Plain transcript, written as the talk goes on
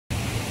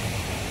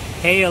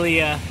Hey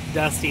Aleah,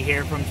 Dusty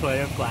here from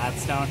Toyota of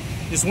Gladstone.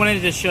 Just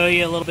wanted to show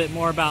you a little bit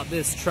more about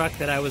this truck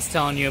that I was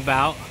telling you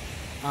about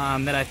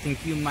that I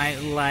think you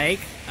might like.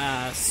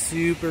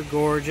 Super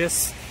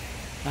gorgeous.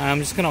 I'm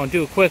just going to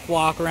do a quick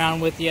walk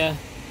around with you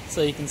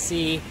so you can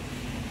see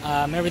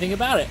everything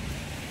about it.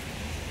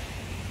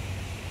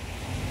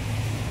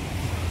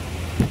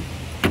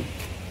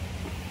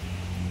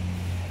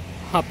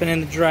 Hopping in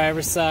the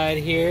driver's side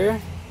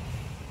here.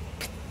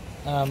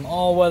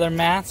 All weather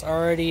mats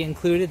already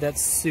included.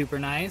 That's super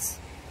nice.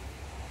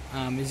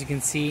 As you can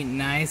see,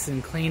 nice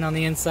and clean on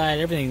the inside.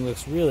 Everything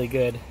looks really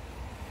good.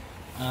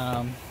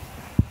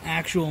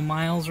 Actual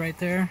miles right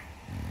there,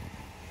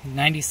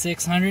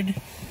 9,600.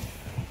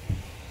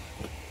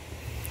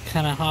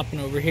 Kind of hopping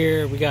over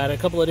here. We got a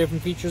couple of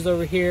different features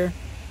over here.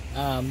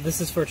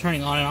 This is for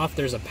turning on and off.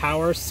 There's a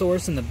power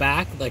source in the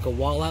back, like a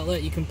wall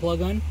outlet you can plug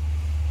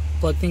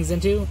things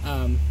into.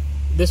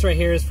 This right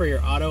here is for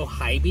your auto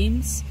high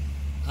beams.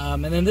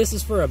 And then this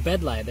is for a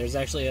bed light. There's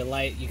actually a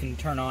light you can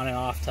turn on and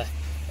off to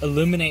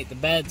illuminate the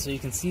bed so you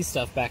can see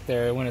stuff back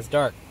there when it's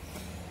dark.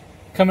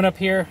 Coming up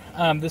here,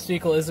 this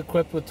vehicle is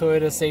equipped with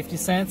Toyota Safety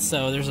Sense.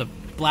 So there's a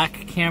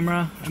black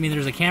camera.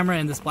 There's a camera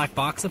in this black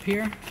box up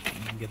here.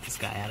 Let me get this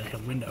guy out of the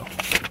window.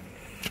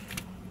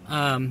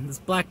 This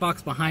black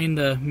box behind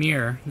the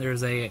mirror,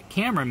 there's a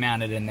camera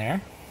mounted in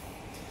there.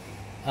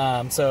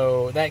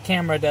 So that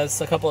camera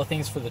does a couple of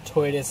things for the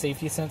Toyota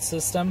Safety Sense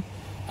system.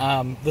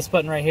 This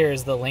button right here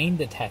is the lane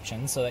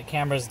detection, so that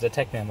camera's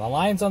detecting the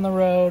lines on the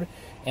road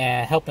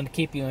and helping to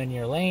keep you in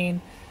your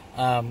lane.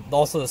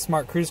 Also the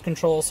smart cruise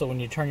control, so when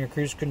you turn your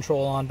cruise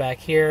control on back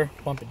here,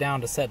 bump it down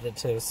to set it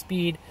to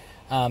speed,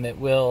 it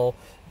will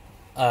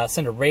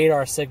send a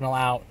radar signal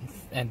out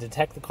and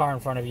detect the car in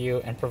front of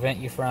you and prevent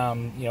you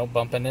from,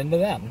 bumping into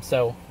them.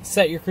 So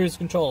set your cruise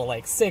control to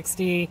like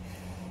 60,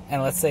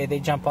 and let's say they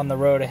jump on the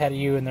road ahead of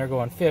you and they're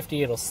going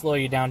 50, it'll slow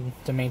you down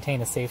to maintain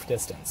a safe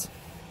distance.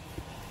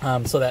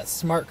 So that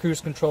smart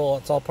cruise control,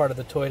 it's all part of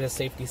the Toyota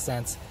Safety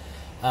Sense.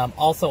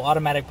 Also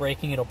automatic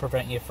braking, it'll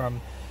prevent you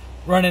from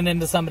running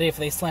into somebody if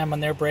they slam on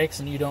their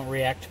brakes and you don't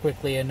react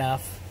quickly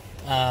enough.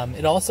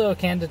 It also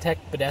can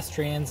detect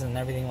pedestrians and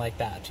everything like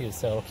that too,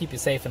 so it'll keep you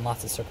safe in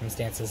lots of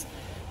circumstances.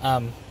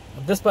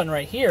 This button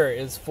right here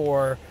is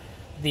for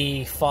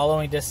the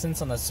following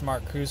distance on the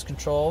smart cruise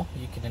control.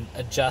 You can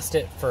adjust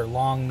it for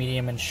long,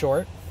 medium, and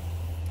short,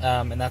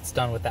 and that's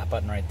done with that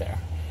button right there.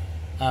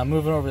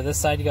 Moving over to this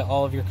side, you got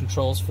all of your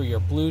controls for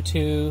your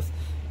Bluetooth,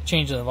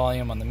 changing the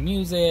volume on the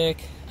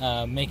music,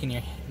 making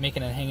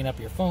and hanging up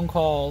your phone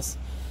calls.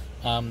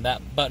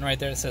 That button right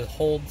there that says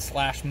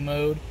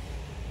hold/mode,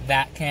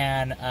 that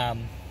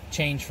can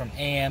change from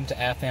AM to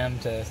FM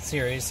to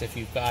Sirius if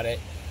you've got it,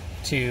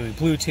 to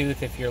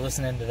Bluetooth if you're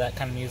listening to that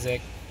kind of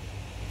music.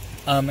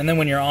 And then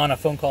when you're on a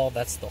phone call,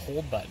 that's the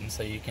hold button,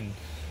 so you can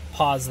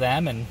pause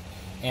them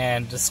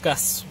and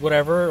discuss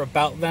whatever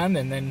about them,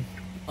 and then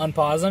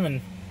unpause them and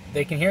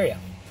they can hear you.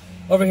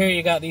 Over here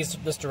you got this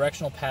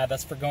directional pad.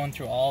 That's for going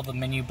through all the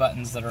menu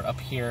buttons that are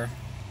up here.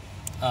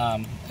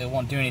 It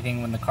won't do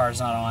anything when the car's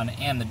not on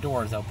and the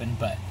door is open,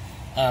 but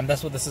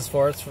that's what this is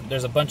for.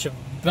 There's a bunch of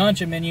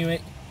menu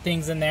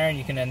things in there, and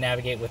you can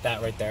navigate with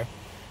that right there.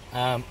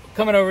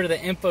 Coming over to the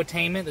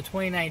infotainment, the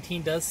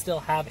 2019 does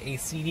still have a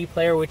CD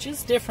player, which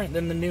is different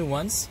than the new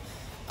ones.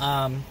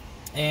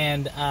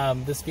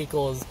 This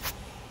vehicle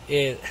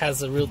has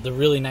the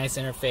really nice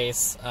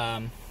interface.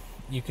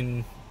 You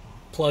can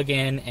plug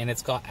in, and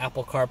it's got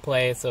Apple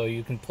CarPlay, so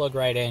you can plug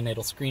right in.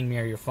 It'll screen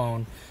mirror your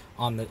phone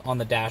on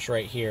the dash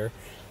right here.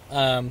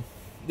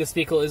 This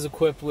vehicle is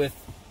equipped with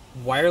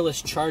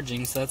wireless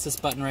charging, so that's this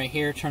button right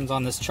here. Turns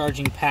on this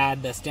charging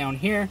pad that's down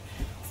here.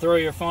 Throw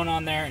your phone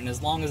on there, and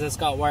as long as it's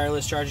got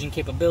wireless charging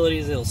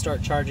capabilities, it'll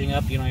start charging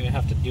up. You don't even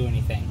have to do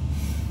anything.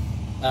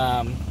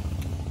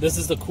 This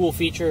is the cool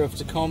feature of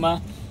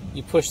Tacoma.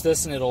 You push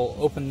this and it'll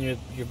open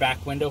your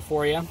back window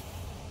for you.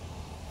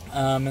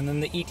 And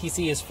then the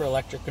ETC is for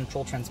electric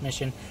control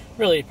transmission.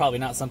 Really probably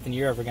not something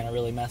you're ever going to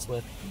really mess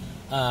with.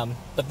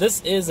 But this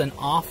is an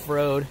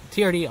off-road,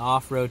 TRD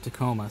off-road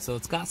Tacoma, so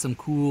it's got some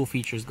cool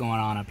features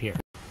going on up here.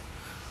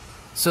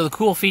 So the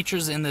cool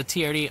features in the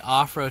TRD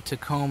off-road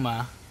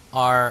Tacoma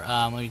are,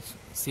 let me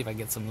see if I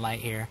get some light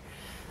here.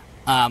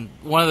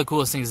 One of the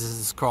coolest things is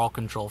this crawl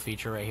control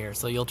feature right here.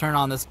 So you'll turn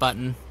on this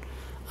button,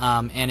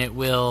 and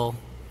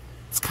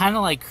it's kind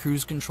of like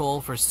cruise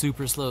control for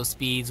super slow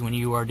speeds when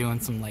you are doing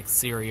some like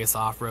serious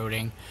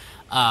off-roading.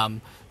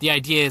 The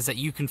idea is that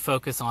you can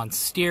focus on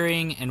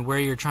steering and where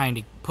you're trying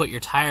to put your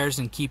tires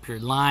and keep your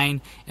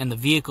line, and the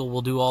vehicle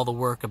will do all the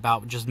work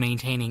about just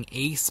maintaining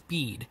a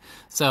speed.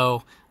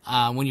 So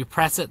when you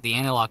press it, the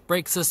anti-lock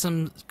brake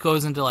system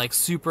goes into like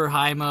super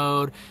high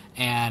mode,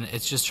 and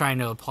it's just trying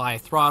to apply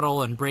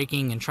throttle and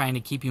braking and trying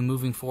to keep you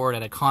moving forward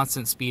at a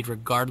constant speed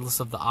regardless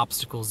of the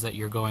obstacles that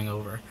you're going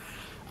over.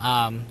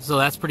 So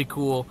that's pretty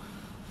cool.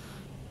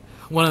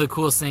 One of the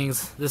coolest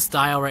things, this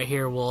dial right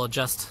here will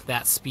adjust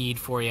that speed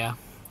for you.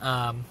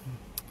 So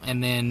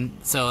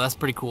that's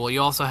pretty cool.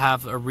 You also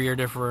have a rear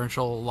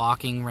differential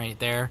locking right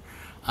there.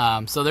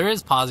 So there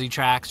is posi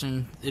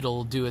traction.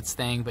 It'll do its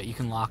thing, but you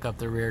can lock up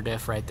the rear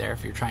diff right there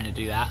if you're trying to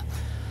do that.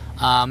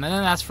 And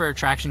then that's for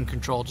traction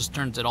control, just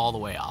turns it all the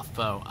way off.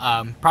 So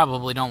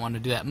probably don't want to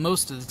do that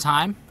most of the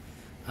time,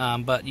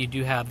 but you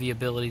do have the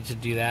ability to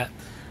do that.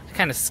 I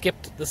kind of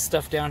skipped this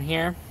stuff down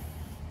here.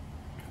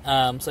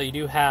 So you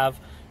do have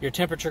your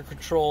temperature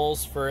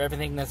controls for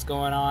everything that's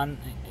going on.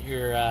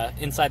 You're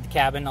inside the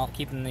cabin,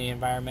 keeping the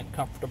environment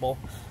comfortable.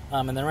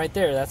 And then right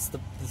there, that's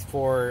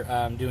for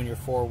doing your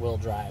 4-wheel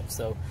drive.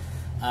 So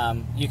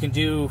you can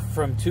do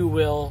from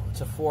 2-wheel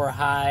to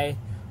 4-high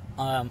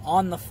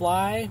on the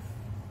fly,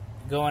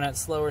 going at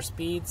slower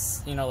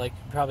speeds. You know, like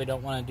you probably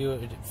don't want to do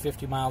it at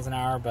 50 miles an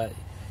hour, but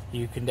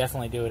you can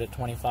definitely do it at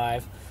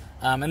 25.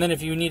 And then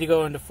if you need to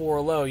go into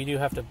 4-low, you do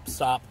have to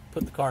stop,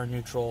 put the car in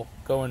neutral,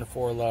 go into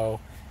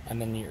 4-low, and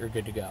then you're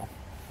good to go.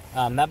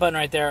 That button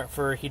right there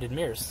for heated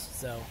mirrors,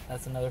 so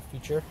that's another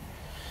feature.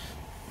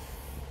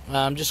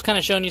 Just kind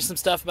of showing you some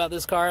stuff about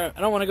this car. I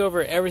don't want to go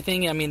over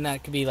everything. I mean,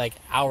 that could be like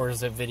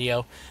hours of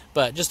video,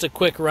 but just a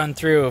quick run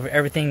through of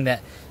everything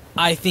that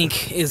I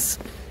think is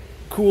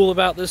cool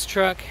about this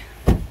truck.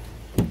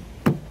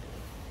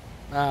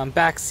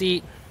 Back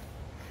seat,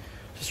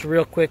 just a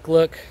real quick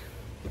look.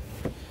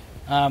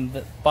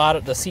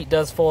 The seat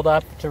does fold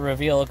up to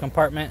reveal a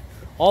compartment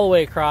all the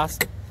way across.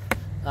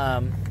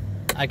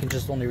 I can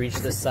just only reach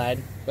this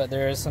side, but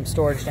there is some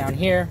storage down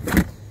here.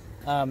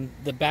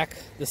 The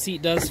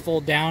seat does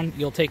fold down.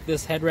 You'll take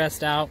this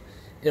headrest out,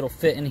 it'll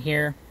fit in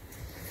here,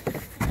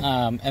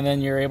 and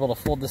then you're able to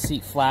fold the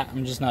seat flat.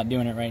 I'm just not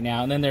doing it right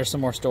now. And then there's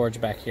some more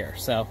storage back here.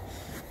 So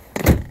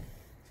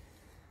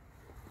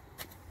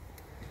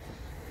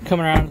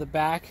coming around to the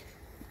back,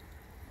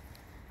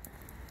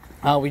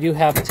 we do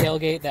have a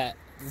tailgate that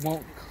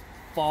won't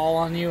fall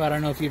on you. I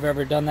don't know if you've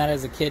ever done that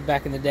as a kid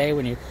back in the day,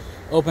 when you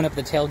open up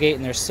the tailgate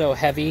and they're so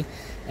heavy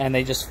and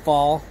they just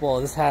fall. Well,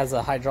 this has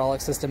a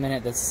hydraulic system in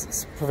it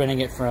that's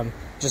preventing it from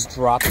just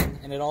dropping,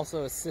 and it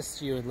also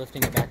assists you in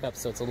lifting it back up,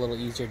 so it's a little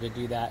easier to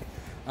do that.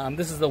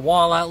 This is the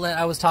wall outlet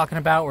I was talking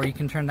about, where you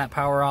can turn that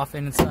power off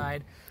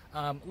inside.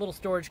 A little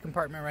storage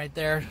compartment right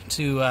there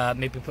to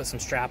maybe put some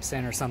straps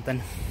in or something.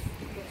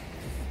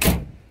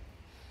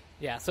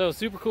 Yeah, so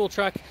super cool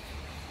truck.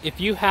 If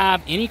you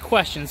have any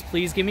questions,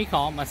 please give me a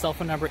call. My cell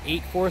phone number,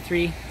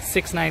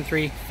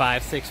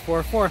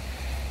 843-693-5644.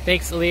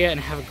 Thanks, Aleah, and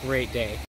have a great day.